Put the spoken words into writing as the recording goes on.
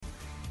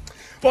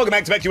Welcome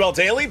back to BetQL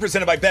Daily,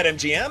 presented by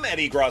BetMGM.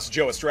 Eddie Gross,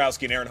 Joe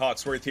Ostrowski, and Aaron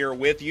Hawksworth here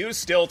with you.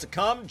 Still to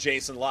come,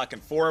 Jason Lock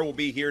and 4 will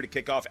be here to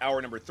kick off hour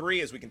number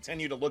 3 as we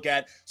continue to look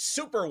at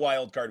Super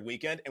Wildcard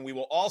Weekend. And we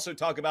will also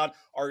talk about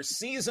our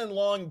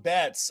season-long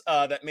bets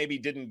that maybe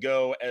didn't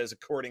go as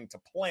according to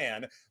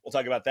plan. We'll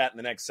talk about that in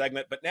the next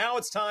segment. But now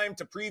it's time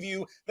to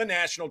preview the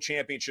national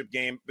championship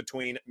game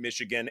between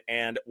Michigan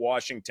and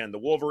Washington. The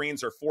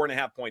Wolverines are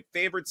 4.5-point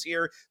favorites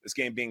here. This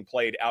game being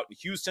played out in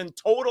Houston.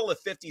 Total of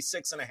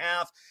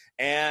 56.5.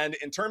 And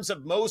in terms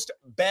of most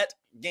bet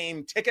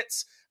game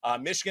tickets,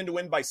 Michigan to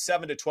win by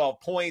 7 to 12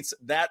 points.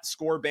 That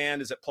score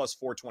band is at plus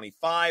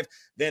 425.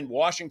 Then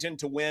Washington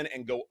to win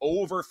and go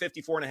over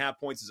 54.5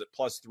 points is at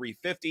plus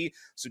 350.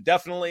 So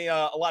definitely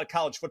a lot of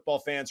college football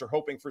fans are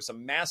hoping for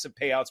some massive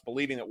payouts,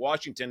 believing that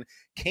Washington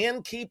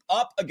can keep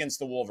up against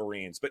the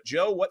Wolverines. But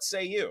Joe, what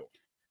say you?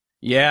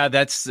 Yeah,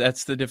 that's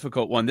the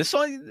difficult one. This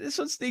one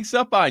sneaks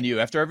up on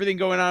you. After everything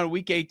going on in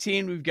Week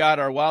 18, we've got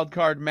our wild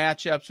card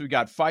matchups. We've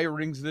got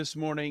firings this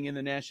morning in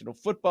the National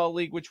Football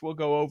League, which we'll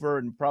go over,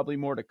 and probably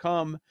more to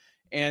come.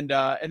 And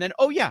then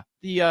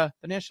the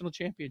national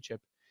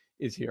championship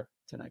is here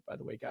tonight. By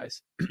the way,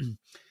 guys,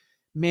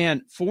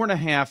 man,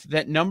 4.5.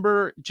 That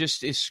number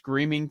just is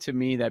screaming to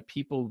me that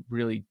people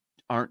really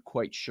aren't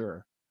quite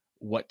sure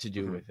what to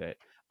do with it.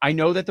 I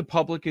know that the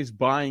public is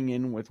buying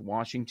in with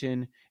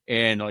Washington,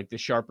 and like the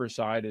sharper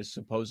side is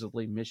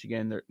supposedly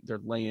Michigan. They're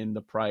laying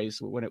the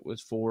price when it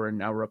was 4, and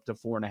now we're up to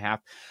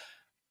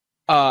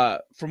 4.5.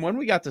 From when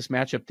we got this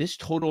matchup, this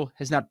total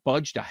has not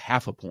budged a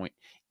half a point.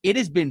 It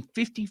has been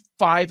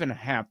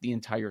 55.5 the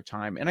entire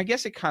time, and I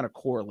guess it kind of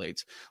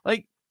correlates.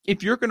 Like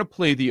if you're going to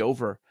play the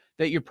over,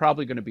 that you're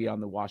probably going to be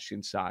on the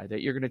Washington side,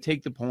 that you're going to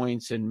take the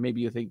points, and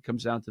maybe you think it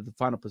comes down to the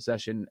final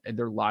possession, and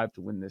they're live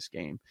to win this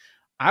game.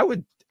 I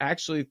would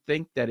actually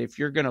think that if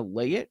you're going to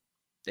lay it,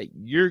 that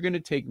you're going to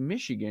take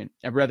Michigan,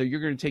 and rather you're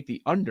going to take the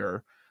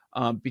under,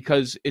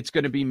 because it's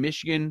going to be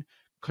Michigan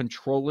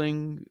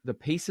controlling the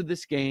pace of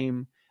this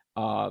game.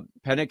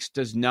 Penix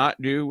does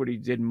not do what he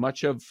did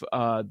much of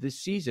this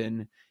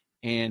season,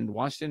 and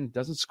Washington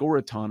doesn't score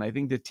a ton. I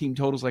think the team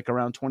total's like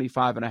around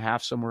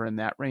 25.5, somewhere in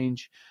that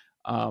range.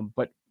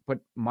 But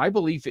my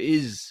belief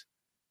is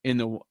in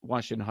the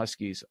Washington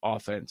Huskies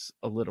offense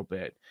a little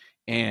bit.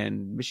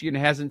 And Michigan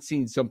hasn't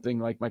seen something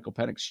like Michael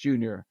Penix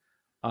Jr.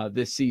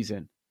 This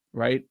season,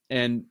 right?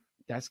 And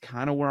that's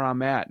kind of where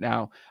I'm at.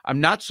 Now,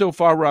 I'm not so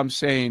far where I'm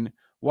saying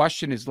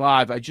Washington is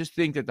live. I just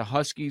think that the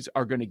Huskies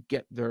are going to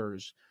get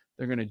theirs.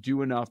 They're going to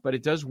do enough. But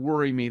it does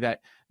worry me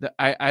that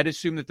I'd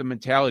assume that the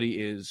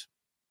mentality is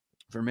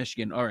for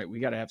Michigan, all right,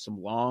 we got to have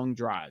some long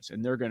drives,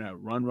 and they're going to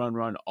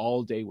run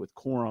all day with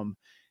Corum.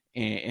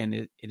 And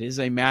it is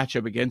a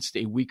matchup against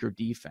a weaker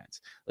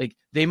defense. Like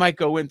they might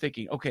go in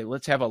thinking, okay,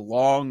 let's have a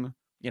long,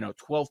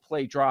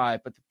 12-play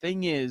drive. But the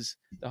thing is,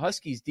 the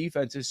Huskies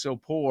defense is so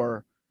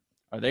poor.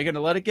 Are they going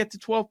to let it get to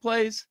 12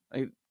 plays?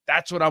 Like,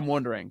 that's what I'm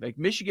wondering. Like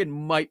Michigan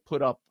might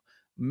put up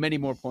many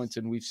more points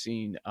than we've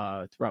seen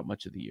throughout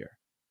much of the year.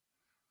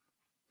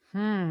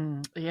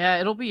 Yeah,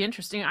 it'll be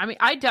interesting. I mean,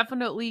 I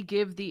definitely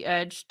give the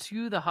edge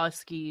to the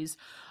Huskies.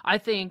 I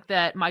think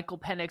that Michael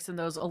Penix and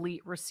those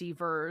elite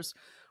receivers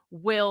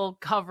will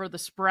cover the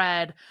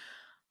spread.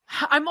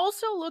 I'm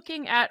also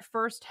looking at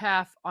first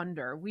half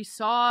under. We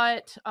saw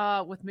it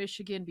with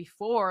Michigan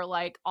before,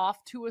 like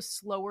off to a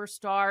slower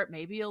start,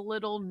 maybe a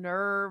little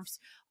nerves.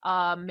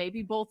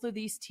 Maybe both of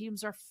these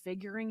teams are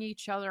figuring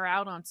each other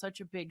out on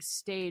such a big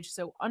stage.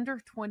 So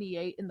under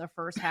 28 in the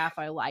first half,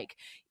 I like.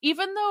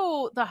 Even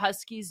though the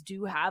Huskies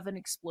do have an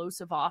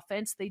explosive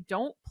offense, they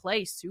don't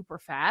play super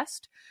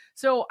fast.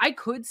 So I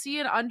could see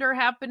an under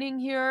happening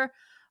here.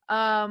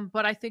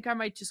 But I think I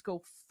might just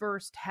go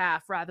first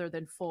half rather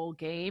than full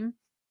game.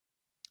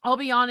 I'll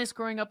be honest,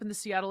 growing up in the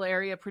Seattle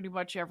area, pretty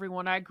much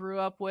everyone I grew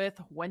up with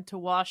went to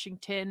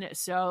Washington.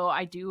 So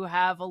I do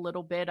have a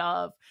little bit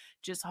of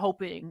just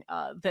hoping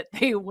that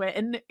they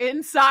win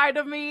inside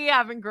of me,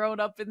 having grown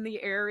up in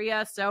the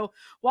area. So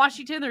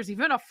Washington, there's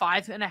even a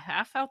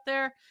 5.5 out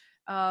there.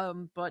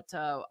 But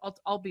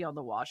I'll be on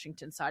the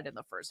Washington side in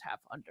the first half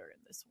under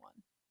in this one.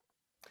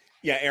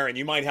 Yeah, Aaron,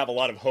 you might have a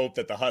lot of hope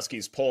that the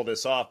Huskies pull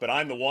this off, but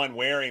I'm the one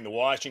wearing the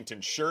Washington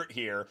shirt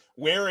here,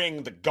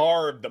 wearing the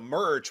garb, the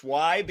merch.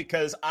 Why?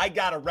 Because I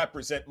got to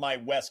represent my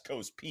West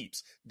Coast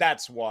peeps.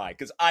 That's why,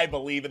 because I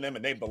believe in them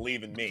and they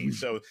believe in me.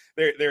 So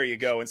there you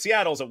go. And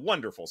Seattle's a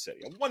wonderful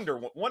city,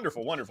 a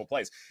wonderful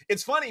place.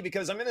 It's funny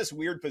because I'm in this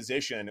weird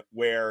position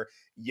where,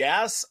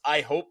 yes,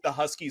 I hope the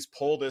Huskies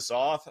pull this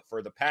off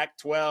for the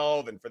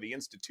Pac-12 and for the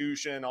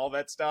institution, all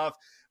that stuff.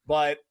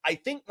 But I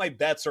think my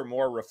bets are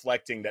more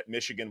reflecting that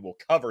Michigan will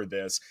cover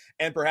this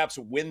and perhaps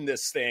win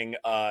this thing,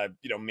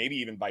 maybe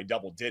even by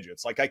double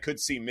digits. Like I could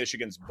see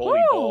Michigan's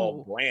bully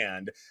ball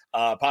brand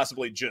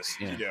possibly just,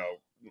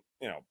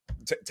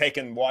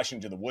 taking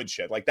Washington to the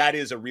woodshed. Like that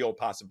is a real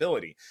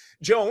possibility.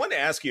 Joe, I want to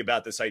ask you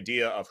about this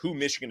idea of who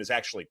Michigan has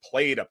actually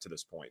played up to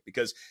this point,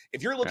 because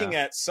if you're looking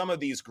at some of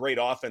these great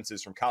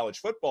offenses from college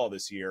football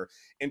this year,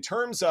 in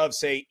terms of,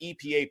 say,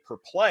 EPA per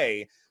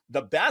play,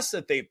 the best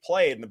that they've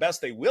played and the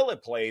best they will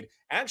have played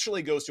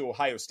actually goes to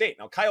Ohio State.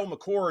 Now, Kyle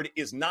McCord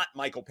is not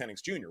Michael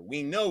Penix Jr.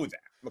 We know that.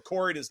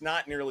 McCord is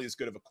not nearly as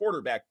good of a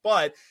quarterback,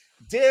 but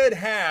did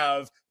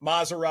have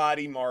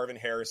Maserati, Marvin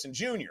Harrison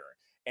Jr.,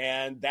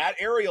 and that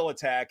aerial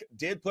attack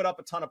did put up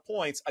a ton of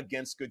points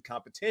against good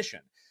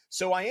competition.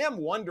 So I am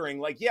wondering,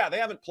 like, yeah, they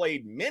haven't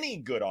played many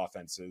good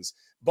offenses,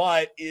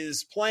 but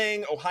is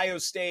playing Ohio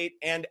State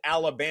and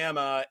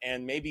Alabama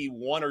and maybe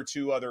one or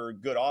two other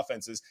good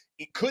offenses,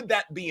 could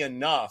that be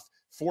enough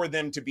for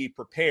them to be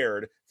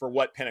prepared for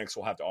what Penix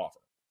will have to offer?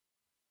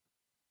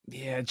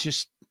 Yeah,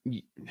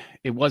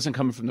 it wasn't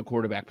coming from the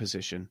quarterback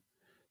position.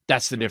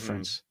 That's the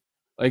difference.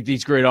 Like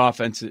these great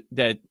offenses,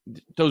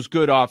 those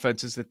good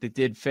offenses that they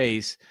did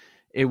face,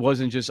 it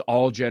wasn't just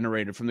all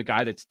generated from the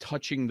guy that's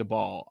touching the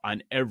ball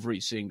on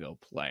every single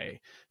play.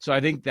 So I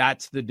think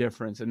that's the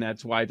difference, and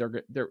that's why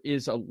there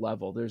is a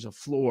level, there's a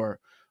floor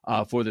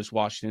for this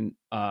Washington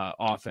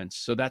offense.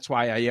 So that's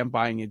why I am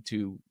buying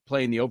into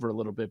playing the over a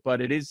little bit, but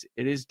it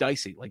is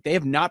dicey. Like they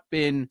have not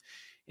been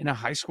in a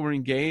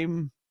high-scoring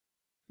game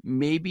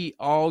maybe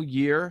all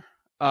year.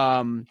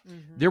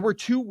 There were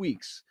 2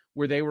 weeks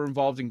where they were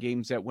involved in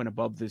games that went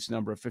above this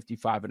number of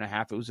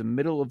 55.5. It was the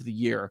middle of the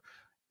year,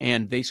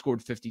 and they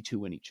scored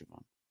 52 in each of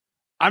them.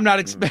 I'm not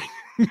expecting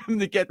them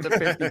to get to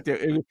 52.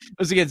 It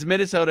was against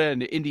Minnesota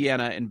and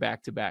Indiana in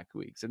back-to-back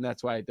weeks, and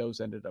that's why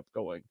those ended up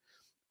going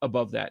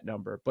above that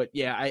number. But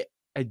yeah,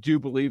 I do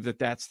believe that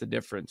that's the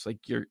difference.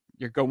 Like you're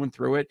going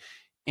through it,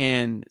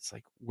 and it's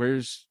like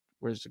where's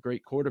the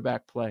great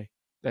quarterback play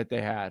that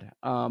they had?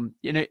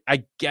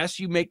 I guess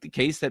you make the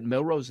case that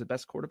Milroe is the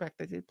best quarterback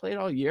that they played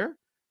all year,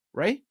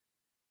 right?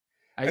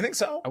 I think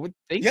so. I would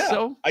think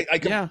so.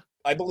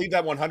 I believe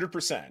that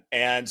 100%.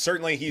 And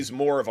certainly he's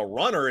more of a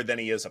runner than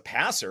he is a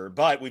passer,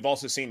 but we've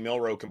also seen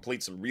Milroe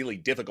complete some really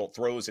difficult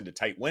throws into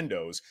tight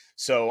windows.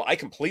 So I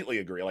completely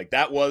agree. Like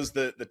that was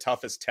the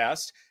toughest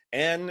test,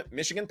 and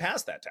Michigan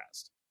passed that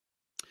test.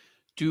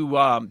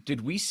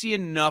 Did we see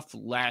enough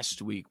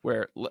last week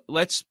where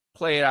let's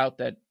play it out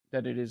that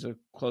it is a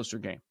closer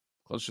game,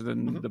 closer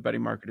than the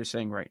betting market is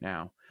saying right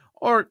now,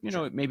 or,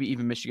 maybe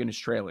even Michigan is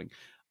trailing.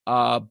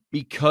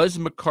 Because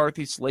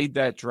McCarthy slayed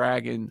that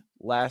dragon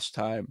last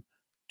time,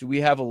 do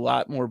we have a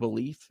lot more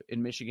belief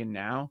in Michigan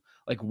now?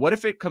 Like, what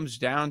if it comes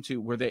down to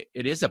where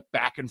it is a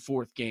back and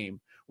forth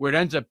game where it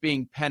ends up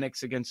being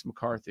Penix against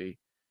McCarthy?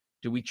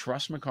 Do we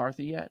trust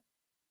McCarthy yet?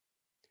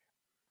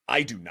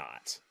 I do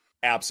not.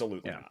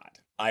 Absolutely not.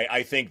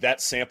 I think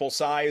that sample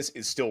size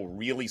is still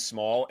really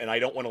small, and I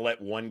don't want to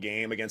let one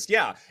game against,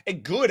 a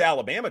good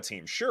Alabama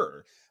team,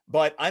 sure.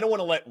 But I don't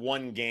want to let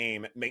one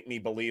game make me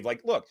believe,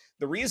 like, look,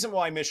 the reason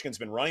why Michigan's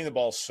been running the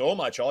ball so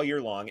much all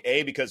year long,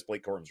 A, because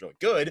Blake Corum's really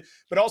good,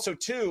 but also,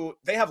 two,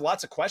 they have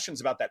lots of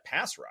questions about that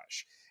pass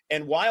rush.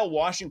 And while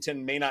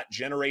Washington may not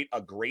generate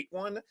a great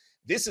one,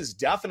 this is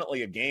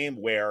definitely a game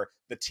where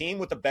the team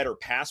with the better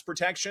pass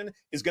protection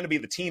is going to be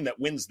the team that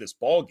wins this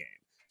ball game.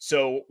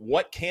 So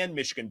what can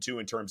Michigan do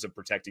in terms of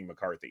protecting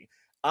McCarthy?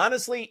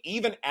 Honestly,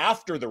 even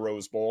after the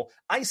Rose Bowl,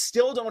 I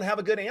still don't have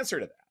a good answer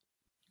to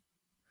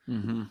that.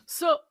 Mm-hmm.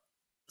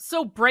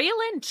 So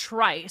Braylon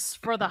Trice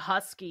for the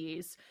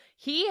Huskies,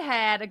 he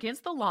had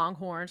against the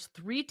Longhorns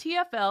 3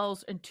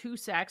 TFLs and 2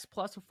 sacks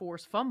plus a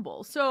forced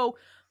fumble. So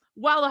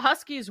while the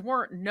Huskies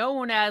weren't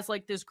known as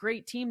like this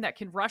great team that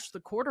can rush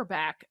the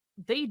quarterback,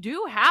 they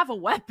do have a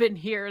weapon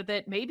here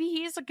that maybe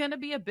he's going to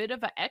be a bit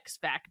of an X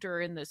factor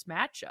in this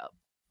matchup.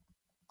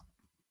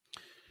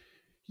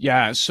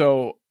 Yeah,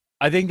 so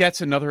I think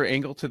that's another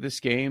angle to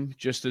this game,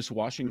 just this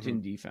Washington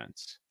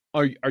defense.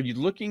 Are you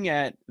looking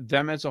at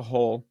them as a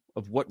whole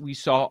of what we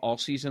saw all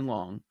season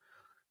long?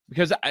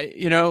 Because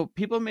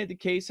people made the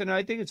case, and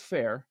I think it's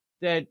fair,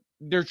 that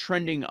they're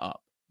trending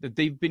up, that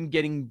they've been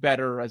getting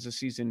better as the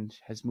season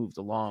has moved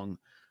along.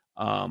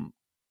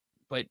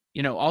 But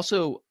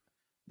also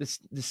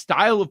the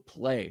style of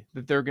play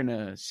that they're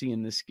gonna see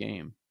in this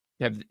game.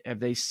 Have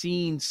they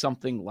seen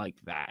something like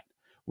that,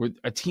 where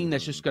a team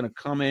that's just gonna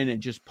come in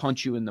and just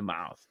punch you in the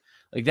mouth?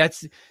 Like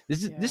this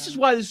is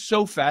why this is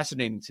so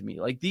fascinating to me.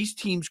 Like these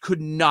teams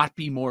could not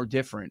be more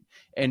different,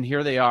 and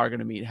here they are going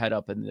to meet head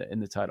up in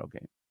the title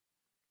game.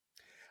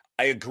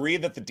 I agree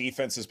that the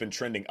defense has been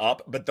trending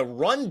up, but the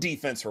run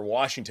defense for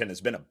Washington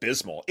has been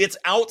abysmal. It's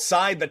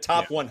outside the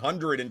top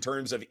 100 in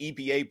terms of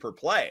EPA per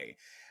play.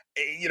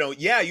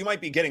 You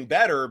might be getting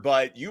better,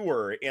 but you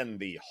were in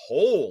the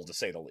hole, to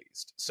say the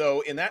least.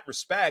 So in that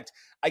respect,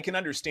 I can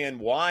understand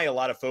why a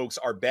lot of folks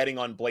are betting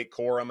on Blake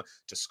Corum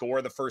to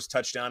score the first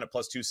touchdown at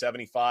plus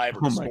 275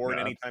 or to score an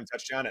anytime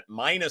touchdown at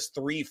minus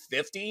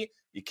 350.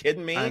 You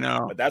kidding me? I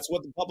know. But that's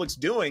what the public's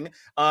doing.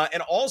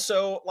 And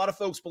also, a lot of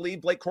folks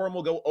believe Blake Corum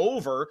will go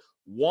over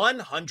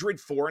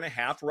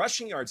 104.5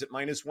 rushing yards at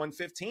minus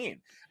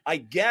 115. I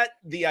get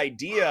the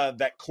idea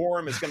that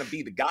Corum is going to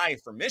be the guy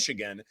for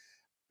Michigan,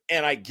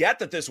 and I get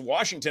that this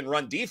Washington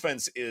run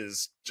defense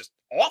is just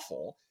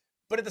awful.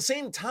 But at the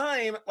same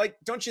time, like,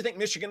 don't you think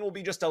Michigan will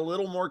be just a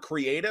little more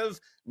creative,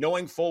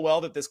 knowing full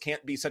well that this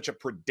can't be such a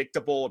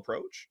predictable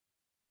approach?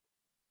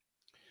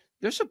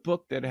 There's a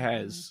book that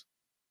has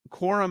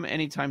Corum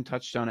anytime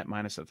touchdown at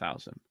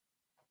 -1,000.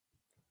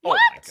 Oh What?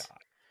 my God.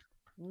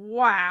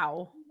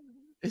 Wow.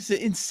 It's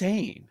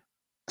insane.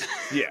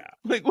 Yeah.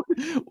 Like,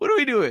 what are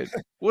we doing?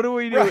 What are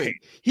we doing? Right.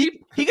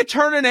 He could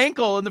turn an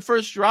ankle in the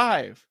first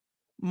drive.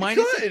 could.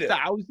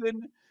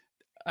 -1,000.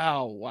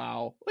 Oh,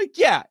 wow. Like,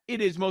 yeah,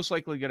 it is most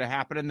likely going to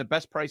happen. And the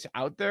best price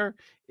out there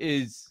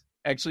is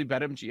actually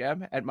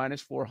BetMGM at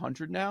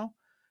 -400 now.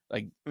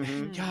 Like,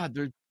 Mhm. God,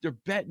 they're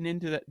betting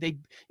into that. It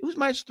was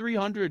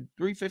 -300,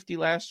 350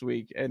 last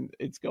week, and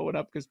it's going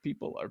up because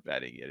people are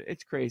betting it.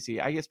 It's crazy.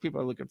 I guess people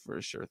are looking for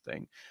a sure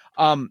thing.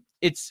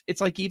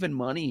 It's like even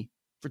money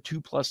for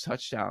 2+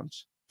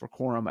 touchdowns for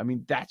Corum. I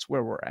mean, that's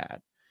where we're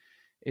at.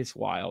 It's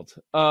wild.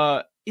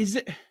 Is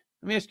it? Let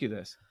me ask you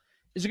this: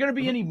 is there going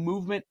to be any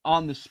movement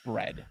on the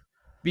spread?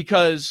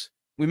 Because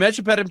we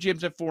mentioned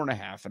BetMGM's at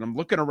 4.5, and I'm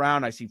looking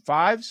around. I see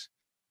 5s.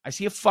 I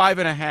see a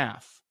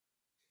 5.5.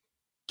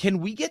 Can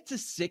we get to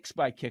 6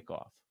 by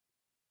kickoff?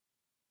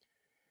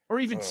 Or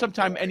even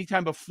sometime,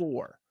 anytime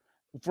before?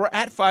 If we're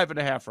at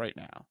 5.5 right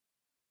now.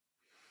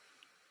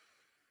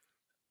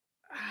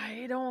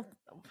 I don't.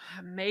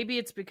 Maybe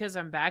it's because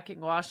I'm backing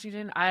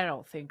Washington. I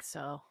don't think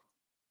so.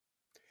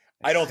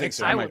 I don't think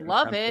so. I might would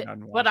love it,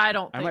 but I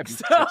don't think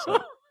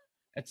so.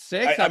 At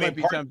 6, I might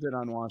be part- tempted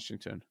on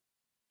Washington.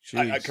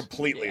 I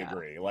completely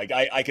agree. Like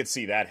I could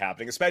see that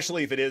happening,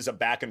 especially if it is a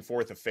back and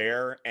forth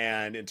affair.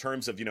 And in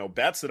terms of,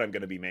 bets that I'm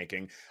going to be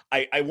making,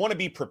 I want to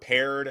be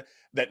prepared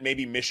that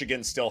maybe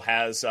Michigan still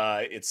has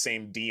its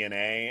same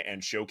DNA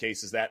and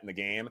showcases that in the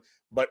game,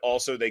 but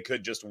also they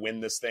could just win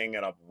this thing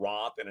in a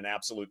romp in an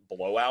absolute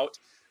blowout.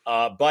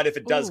 But if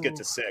it does get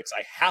to 6,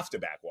 I have to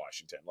back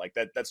Washington. Like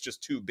that's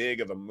just too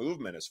big of a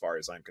movement as far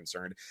as I'm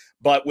concerned.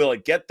 But will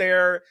it get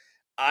there?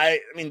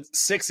 I mean,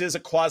 6 is a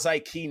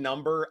quasi-key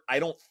number. I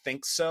don't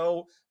think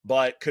so,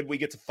 but could we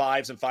get to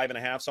 5s and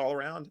 5.5s all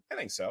around? I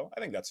think so. I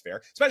think that's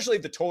fair, especially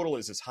if the total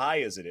is as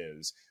high as it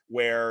is,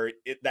 where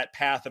that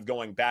path of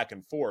going back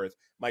and forth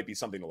might be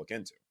something to look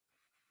into.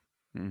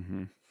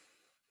 Mm-hmm.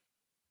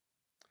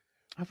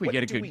 If we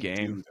get a good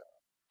game,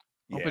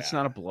 hope it's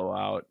not a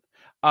blowout.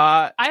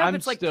 I hope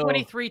it's like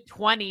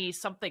 23-20,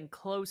 something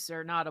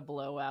closer, not a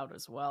blowout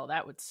as well.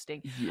 That would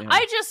stink. Yeah.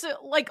 I just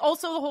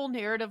also the whole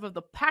narrative of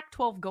the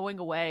Pac-12 going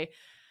away,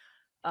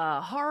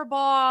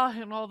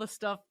 Harbaugh and all the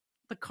stuff,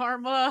 the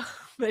karma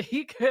that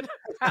he could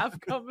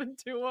have coming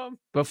to him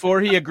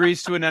before he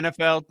agrees to an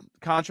NFL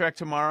contract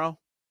tomorrow.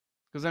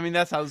 Because I mean,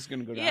 that's how this is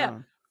going to go down. Yeah,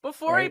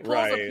 before he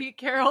pulls a Pete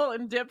Carroll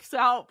and dips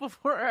out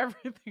before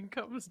everything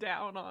comes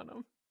down on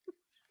him.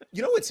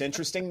 You know what's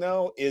interesting,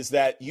 though, is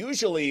that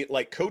usually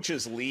like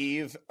coaches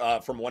leave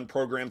from one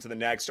program to the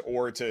next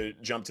or to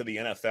jump to the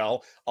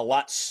NFL a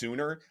lot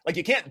sooner. Like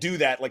you can't do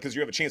that because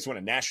you have a chance to win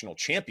a national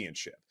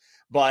championship.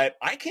 But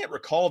I can't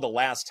recall the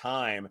last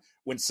time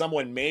when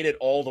someone made it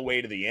all the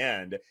way to the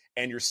end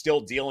and you're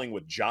still dealing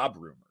with job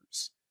rumors.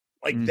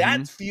 Like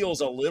that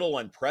feels a little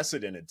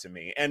unprecedented to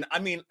me. And I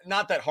mean,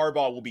 not that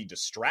Harbaugh will be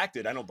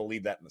distracted. I don't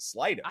believe that in the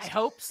slightest. I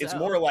hope so. It's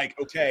more like,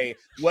 okay,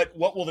 what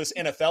will this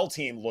NFL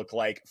team look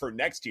like for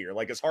next year?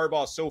 Like, is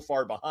Harbaugh so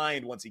far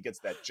behind once he gets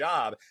that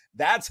job?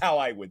 That's how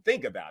I would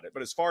think about it.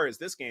 But as far as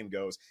this game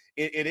goes,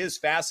 it is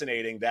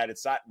fascinating that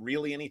it's not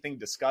really anything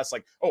discussed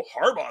like, oh,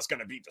 Harbaugh's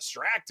going to be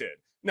distracted.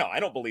 No, I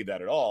don't believe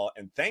that at all.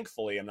 And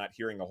thankfully, I'm not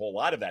hearing a whole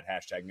lot of that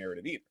hashtag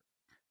narrative either.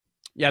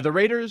 Yeah, the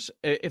Raiders,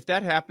 if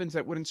that happens,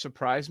 that wouldn't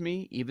surprise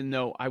me, even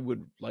though I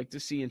would like to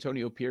see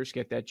Antonio Pierce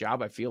get that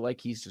job. I feel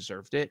like he's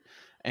deserved it.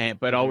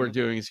 But all we're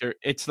doing is here,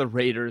 it's the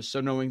Raiders.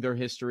 So knowing their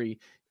history,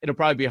 it'll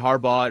probably be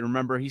Harbaugh. And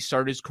remember, he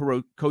started his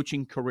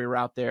coaching career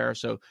out there.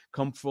 So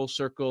come full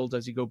circle.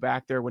 Does he go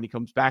back there when he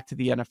comes back to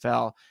the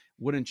NFL?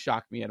 Wouldn't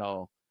shock me at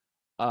all.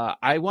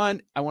 I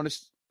want to,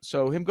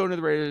 so him going to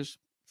the Raiders,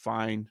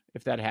 fine,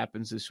 if that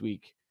happens this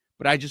week.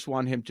 But I just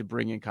want him to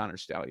bring in Connor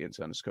Stallions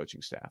on his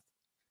coaching staff.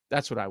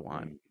 That's what I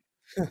want.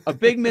 A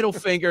big middle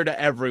finger to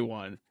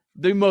everyone.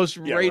 The most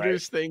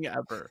Raiders thing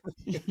ever.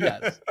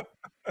 Yes.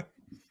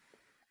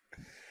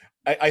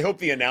 I hope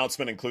the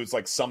announcement includes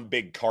like some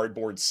big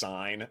cardboard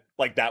sign.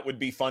 Like that would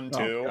be fun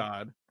too. Oh,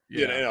 God.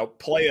 Yeah. You know,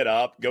 play it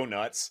up, go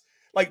nuts.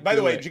 Like, by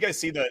the way, did you guys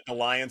see the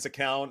Lions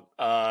account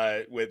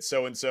with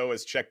so-and-so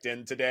is checked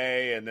in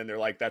today? And then they're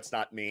like, that's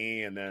not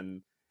me. And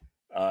then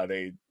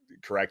they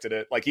corrected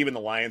it. Like even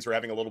the Lions were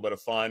having a little bit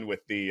of fun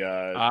with the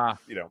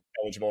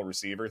eligible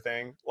receiver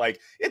thing.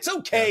 Like it's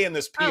okay in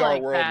this PR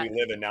world we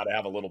live in now to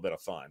have a little bit of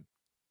fun.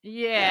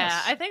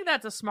 Yeah, I think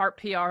that's a smart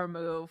PR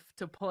move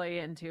to play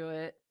into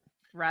it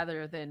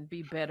rather than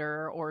be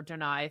bitter or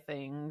deny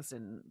things.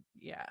 And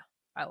yeah,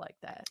 I like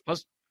that.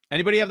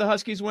 Anybody have the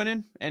Huskies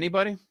winning?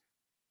 Anybody?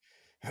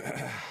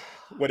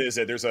 What is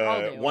it? There's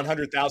a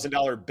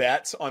 $100,000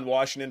 bet on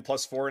Washington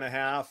plus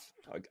 4.5.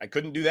 I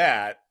couldn't do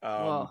that.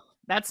 Well,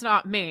 that's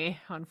not me,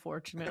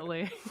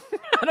 unfortunately.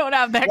 I don't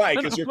have that. Right,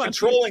 because you're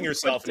controlling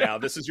yourself now.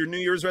 This is your New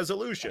Year's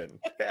resolution.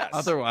 Yes.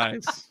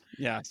 Otherwise,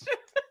 yes.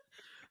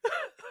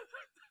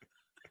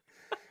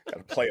 Got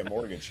to play a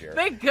mortgage here.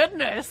 Thank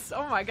goodness.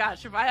 Oh my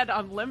gosh, if I had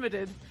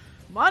unlimited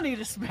money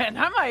to spend,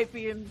 I might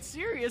be in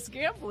serious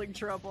gambling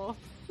trouble.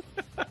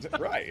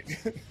 Right.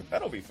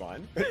 That'll be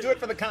fun. Do it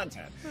for the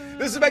content.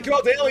 This is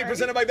BetQL Daily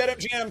presented by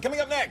BetMGM. Coming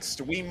up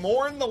next, we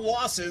mourn the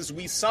losses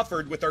we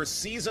suffered with our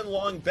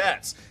season-long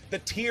bets. The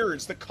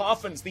tears, the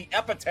coffins, the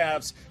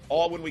epitaphs,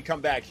 all when we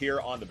come back here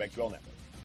on the BetQL Network.